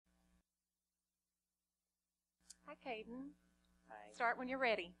Hi, Caden. Hi. Start when you're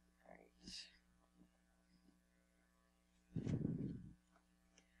ready. All right.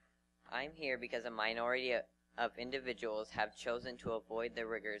 I'm here because a minority of individuals have chosen to avoid the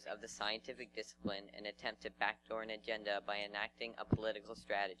rigors of the scientific discipline and attempt to backdoor an agenda by enacting a political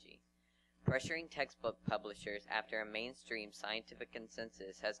strategy. Pressuring textbook publishers after a mainstream scientific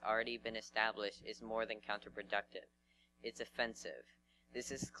consensus has already been established is more than counterproductive. It's offensive. This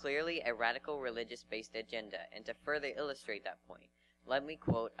is clearly a radical religious-based agenda, and to further illustrate that point, let me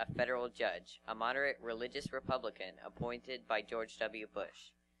quote a federal judge, a moderate religious Republican appointed by George W.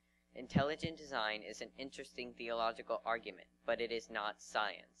 Bush. Intelligent design is an interesting theological argument, but it is not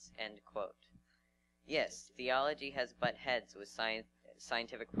science. End quote. Yes, theology has butt heads with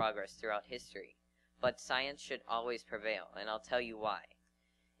scientific progress throughout history, but science should always prevail, and I'll tell you why.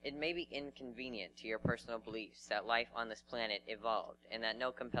 It may be inconvenient to your personal beliefs that life on this planet evolved and that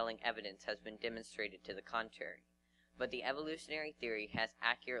no compelling evidence has been demonstrated to the contrary, but the evolutionary theory has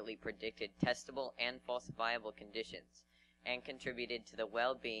accurately predicted testable and falsifiable conditions and contributed to the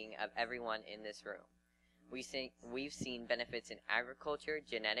well-being of everyone in this room. We've seen benefits in agriculture,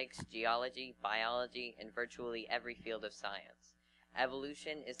 genetics, geology, biology, and virtually every field of science.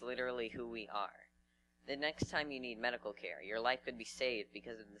 Evolution is literally who we are. The next time you need medical care, your life could be saved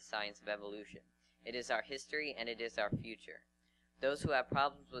because of the science of evolution. It is our history and it is our future. Those who have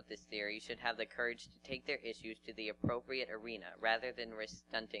problems with this theory should have the courage to take their issues to the appropriate arena rather than risk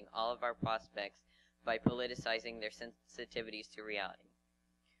stunting all of our prospects by politicizing their sensitivities to reality.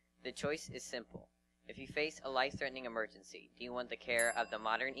 The choice is simple. If you face a life-threatening emergency, do you want the care of the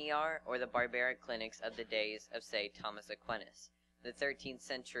modern ER or the barbaric clinics of the days of, say, Thomas Aquinas, the 13th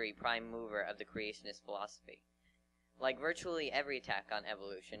century prime mover of the creationist philosophy? Like virtually every attack on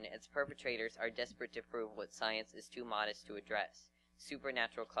evolution, its perpetrators are desperate to prove what science is too modest to address: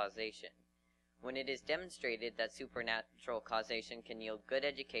 supernatural causation. When it is demonstrated that supernatural causation can yield good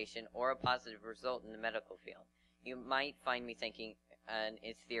education or a positive result in the medical field, you might find me thinking an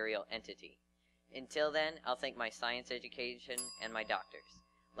ethereal entity. Until then, I'll thank my science education and my doctors.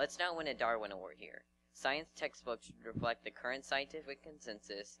 Let's not win a Darwin Award here. Science textbooks should reflect the current scientific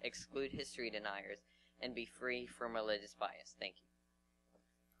consensus, exclude history deniers, and be free from religious bias. Thank you.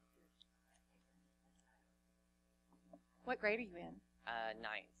 What grade are you in?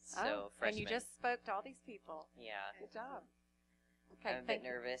 Ninth, so freshman. And you just spoke to all these people. Yeah. Good job. Okay, I'm a bit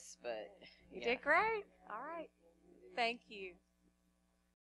nervous, but you did great. All right. Thank you.